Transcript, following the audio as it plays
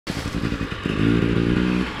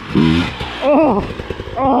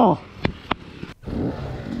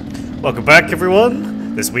Welcome back,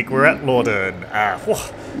 everyone. This week we're at Lawden.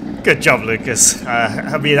 Good job, Lucas.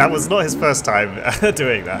 I mean, that was not his first time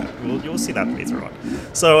doing that. You'll see that later on.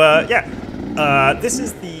 So, this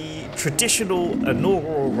is the traditional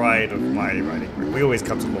inaugural ride of my riding group. We always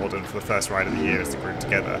come to Lawden for the first ride of the year as the group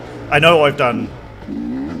together. I know I've done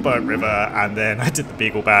Burnt River and then I did the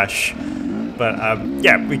Beagle Bash. But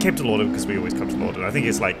yeah, we came to Lawden because we always come to Lawden. I think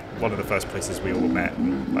it's like one of the first places we all met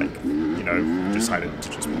and, like, you know, decided to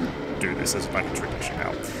just do this as like a tradition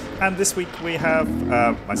now. And this week we have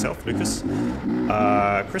myself, Lucas,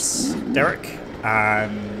 Chris, Derek,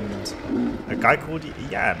 and a guy called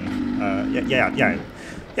Yan. I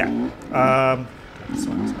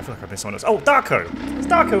feel like I missed someone else. Oh, Darko! It's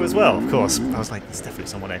Darko as well, of course. I was like, it's definitely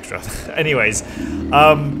someone extra. Anyways,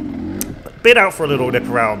 been out for a little nip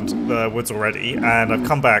around the woods already, and I've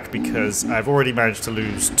come back because I've already managed to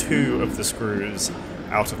lose 2 of the screws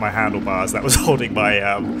out of my handlebars that was holding my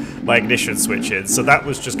my ignition switch in. So that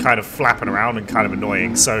was just kind of flapping around and kind of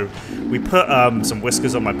annoying. So we put some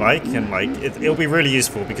whiskers on my bike, and like it'll be really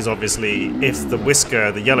useful because obviously if the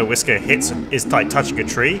yellow whisker is like touching a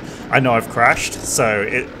tree, I know I've crashed. So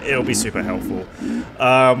it'll be super helpful.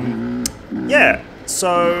 Yeah.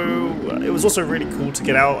 So it was also really cool to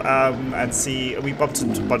get out and see. We bumped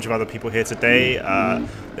into a bunch of other people here today.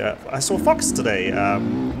 I saw Fox today,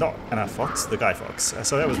 not Fox, the guy Fox.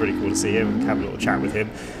 So that was really cool to see him and have a little chat with him.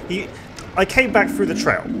 I came back through the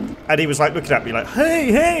trail and he was like looking at me like,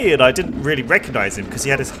 hey, and I didn't really recognize him because he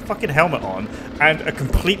had his fucking helmet on and a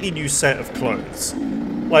completely new set of clothes.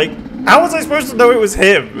 Like, how was I supposed to know it was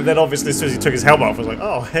him? And then obviously as soon as he took his helmet off, I was like,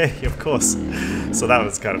 oh, hey, of course. So that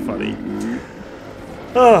was kind of funny.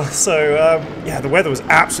 Yeah, the weather was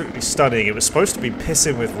absolutely stunning. It was supposed to be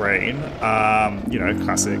pissing with rain, you know,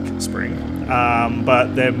 classic spring.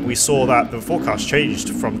 But then we saw that the forecast changed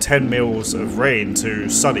from 10 mils of rain to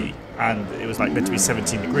sunny, and it was like meant to be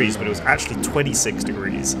 17 degrees, but it was actually 26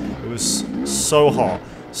 degrees. It was so hot,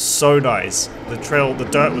 so nice. The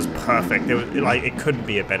dirt was perfect. It couldn't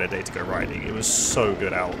be a better day to go riding. It was so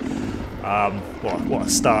good out. What a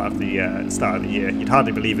start of the year. You'd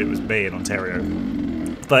hardly believe it was May in Ontario.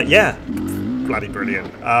 But yeah, bloody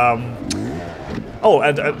brilliant.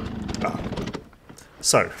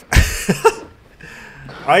 So,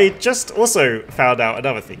 I just also found out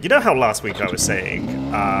another thing. You know how last week I was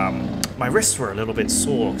saying my wrists were a little bit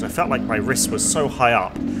sore because I felt like my wrists were so high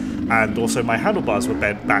up, and also my handlebars were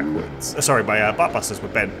bent backwards. Sorry, my butt busters were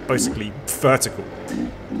bent basically vertical.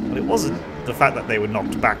 But it wasn't the fact that they were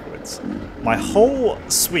knocked backwards. My whole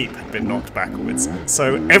sweep had been knocked backwards,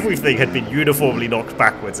 so everything had been uniformly knocked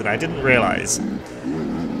backwards, and I didn't realize.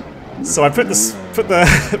 So I put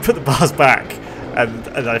the bars back,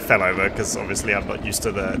 and I fell over because obviously I'm not used to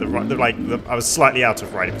I was slightly out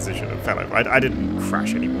of riding position and fell over. I didn't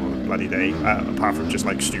crash anymore bloody day, apart from just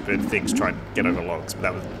like stupid things trying to get over logs.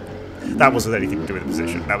 But that wasn't anything to do with the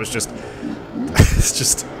position. That was just it's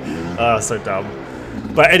just so dumb.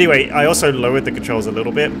 But anyway, I also lowered the controls a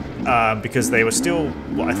little bit because they were still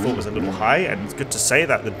what I thought was a little high, and it's good to say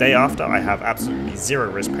that the day after I have absolutely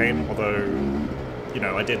 0 wrist pain, although, you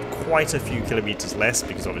know, I did quite a few kilometers less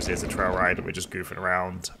because obviously it's a trail ride and we're just goofing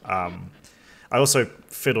around. I also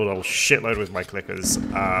fiddled a shitload with my clickers,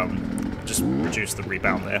 just reduced the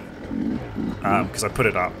rebound there because I put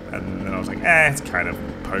it up and then I was like, it's kind of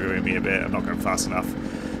pogoing me a bit, I'm not going fast enough.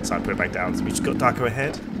 So I put it back down. So we just got Darko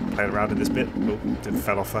ahead. Played around in this bit. Oh, didn't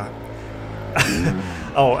fell off that.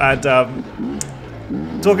 Oh, and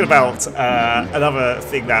talking about another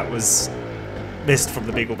thing that was missed from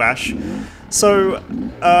the Beagle Bash. So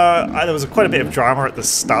there was quite a bit of drama at the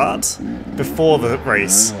start before the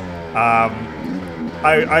race.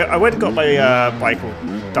 I went and got my bike all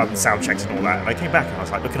done, sound checks and all that, and I came back and I was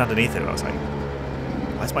like looking underneath it and I was like,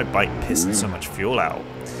 why is my bike pissing so much fuel out?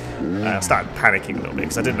 I started panicking a little bit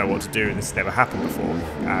because I didn't know what to do, and this never happened before.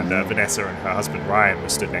 And Vanessa and her husband Ryan were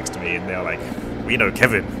stood next to me, and they were like, "We know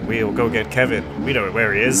Kevin. We'll go get Kevin. We know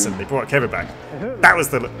where he is." And they brought Kevin back. That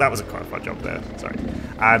was a quite a fun job there. Sorry.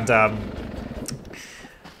 And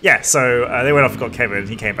yeah, so they went off and got Kevin.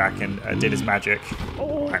 He came back and did his magic.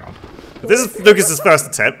 Oh, hang on. This is Lucas's first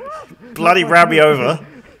attempt. Bloody ran me over.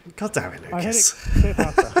 God damn it, Lucas.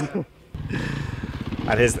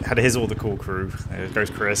 Had his all the cool crew. There goes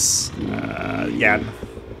Chris, Yan,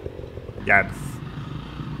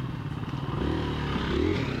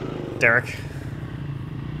 Derek,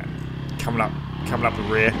 and coming up the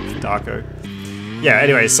rear, Darko. Yeah.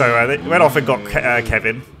 Anyway, so they went off and got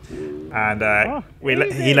Kevin, and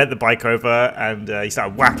he led the bike over, and he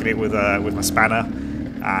started whacking it with my spanner.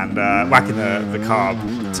 and whacking the carb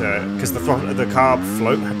because the carb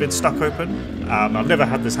float had been stuck open. I've never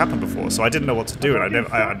had this happen before, so I didn't know what to do, and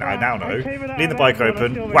I now know. Leave the bike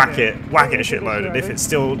open, whack it a shitload, and if it's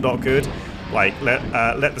still not good, like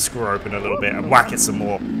let the screw open a little bit and whack it some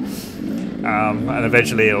more, and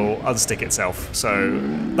eventually it'll unstick itself. So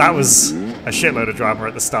that was a shitload of drama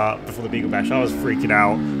at the start before the Beagle Bash. I was freaking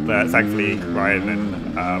out, but thankfully Ryan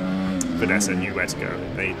and Vanessa knew where to go.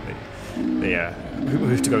 They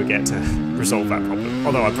who to go get to resolve that problem.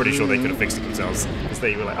 Although I'm pretty sure they could have fixed it themselves, because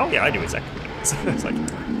they were like, oh yeah, I knew exactly what it was. It's like,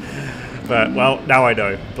 but well, now I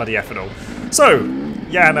know. Bloody ethanol. So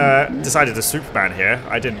Jan decided to Superman here.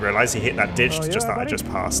 I didn't realise he hit that ditch just that I just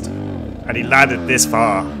passed, and he landed this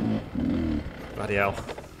far. Bloody hell.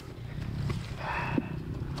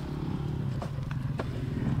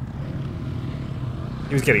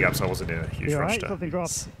 He was getting up, so I wasn't in a huge rush to... Something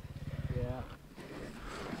dropped. Yeah.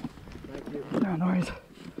 Thank you. No, no worries.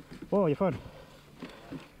 Whoa, your phone.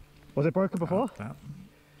 Was it broken before?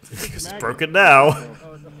 Because it's broken now.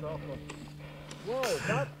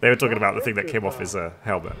 Whoa, they were talking about the thing that came off his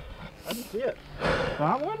helmet. I didn't see it.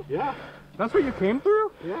 That one? Yeah. That's what you came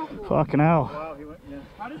through? Yeah. Fucking hell. Wow, he went, yeah.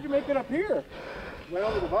 How did you make it up here? Went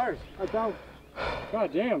over the bars. I don't.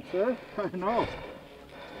 God damn, sir. I know.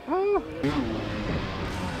 Oh.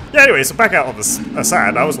 Yeah, anyway, so back out on the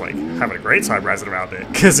sand, I was like having a great time rising around it,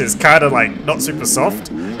 because it's kind of like not super soft.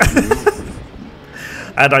 And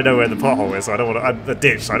I know where the pothole is, so I don't want to, the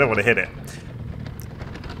ditch, so I don't want to hit it.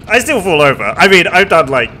 I still fall over. I mean, I've done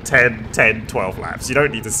like 10, 12 laps. You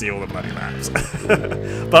don't need to see all the bloody laps.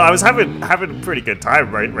 But I was having a pretty good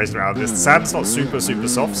time racing around this. The sand's not super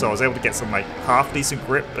soft, so I was able to get some like half decent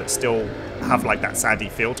grip, but still have like that sandy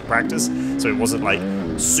feel to practice. So it wasn't like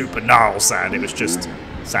super gnarl sand, it was just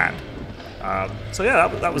sand. So yeah,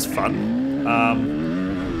 that was fun.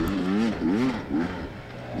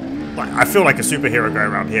 I feel like a superhero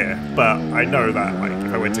going around here, but I know that like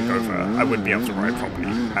if I went to Gopher, I wouldn't be able to ride properly,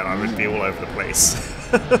 and I would be all over the place.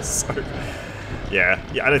 So yeah,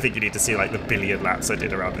 I don't think you need to see like the billion laps I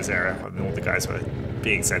did around this area, and all the guys were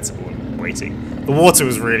being sensible and waiting. The water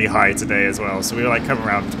was really high today as well, so we were like coming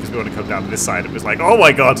around because we want to come down to this side. It was like, oh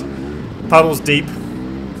my god, puddles deep.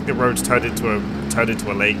 The road's turned into a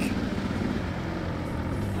lake.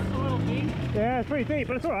 That's a little deep. Yeah, it's pretty deep,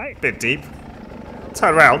 but it's alright. Bit deep.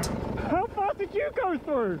 Turn around. How fast did you go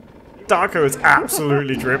through? Darko is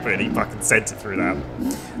absolutely dripping. He fucking sent it through that.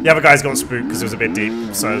 The other guys got spooked because it was a bit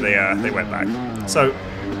deep, so they went back. So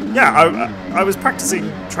yeah, I was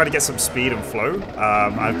practicing trying to get some speed and flow.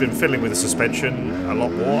 I've been fiddling with the suspension a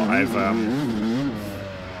lot more. I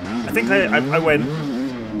think I went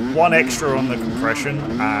one extra on the compression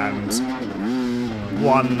and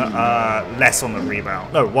one less on the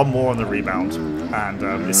rebound. No, one more on the rebound, and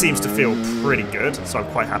it seems to feel pretty good, so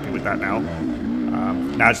I'm quite happy with that now.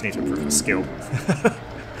 Now I just need to improve the skill.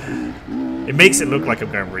 It makes it look like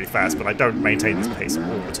I'm going really fast, but I don't maintain this pace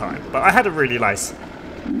all the time. But I had a really nice,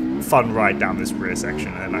 fun ride down this rear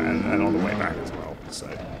section and on the way back as well. So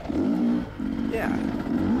yeah,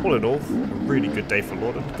 all in all, a really good day for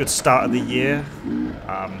Lawden. Good start of the year.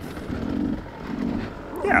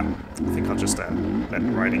 Yeah, I think I'll just let the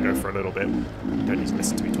riding go for a little bit. You don't need to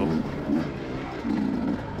listen to me talk.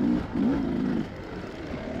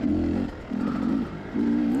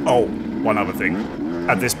 Oh, one other thing.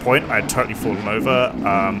 At this point, I had totally fallen over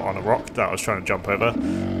on a rock that I was trying to jump over,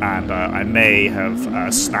 and I may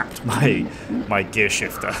have snapped my gear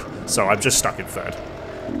shifter, so I'm just stuck in third.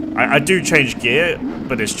 I do change gear,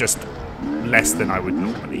 but it's just less than I would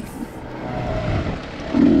normally.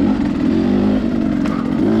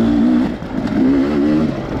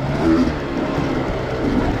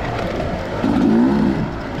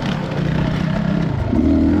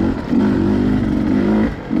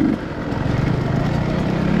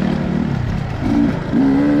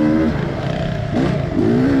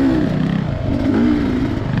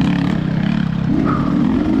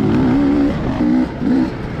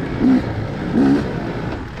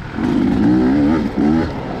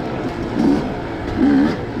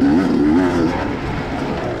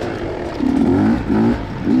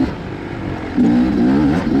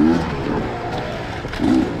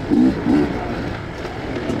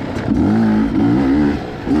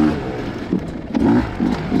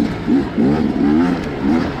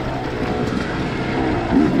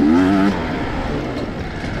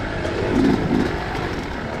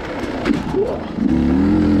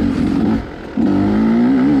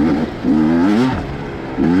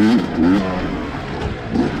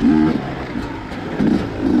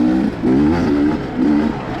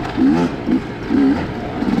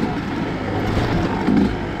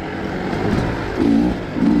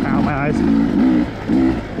 Ow, my eyes.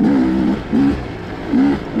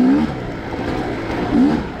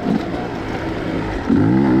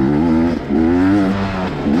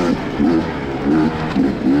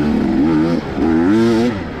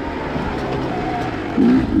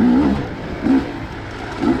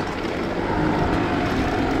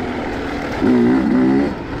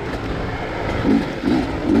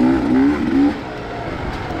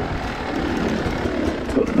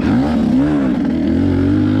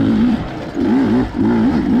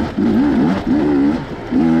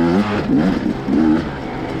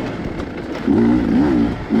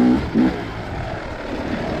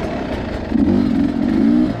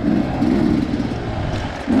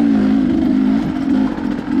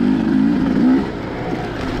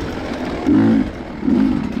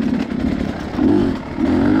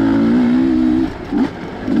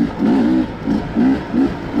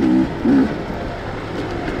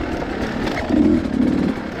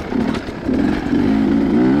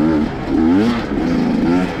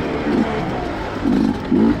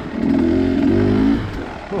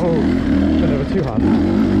 Too hot.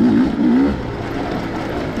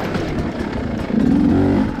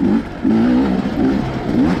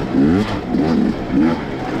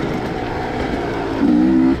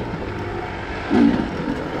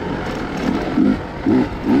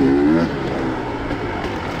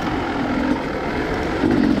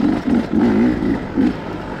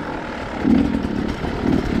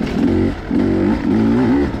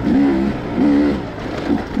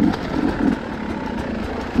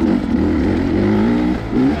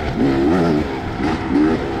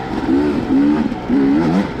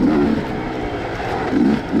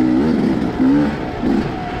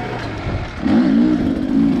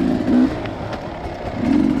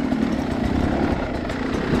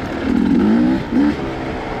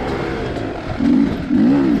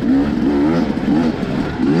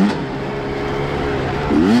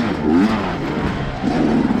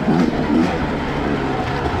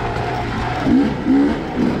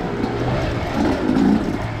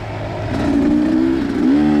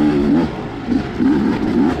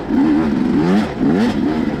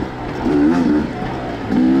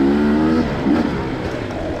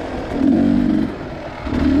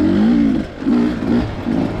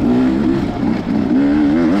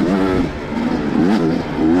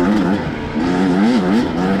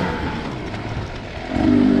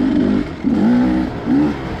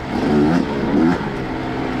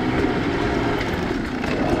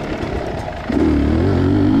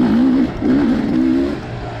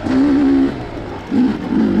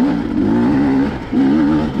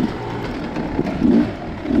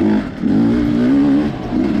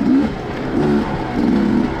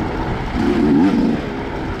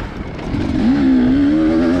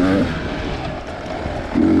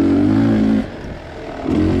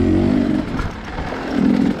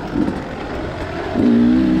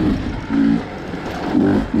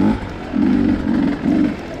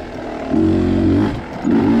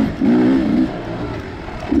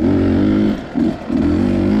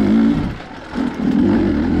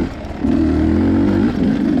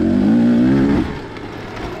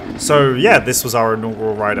 So yeah, this was our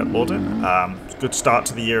inaugural ride at Lawden. Good start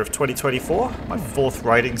to the year of 2024, my 4th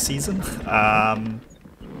riding season.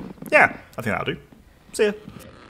 Yeah, I think that'll do. See ya.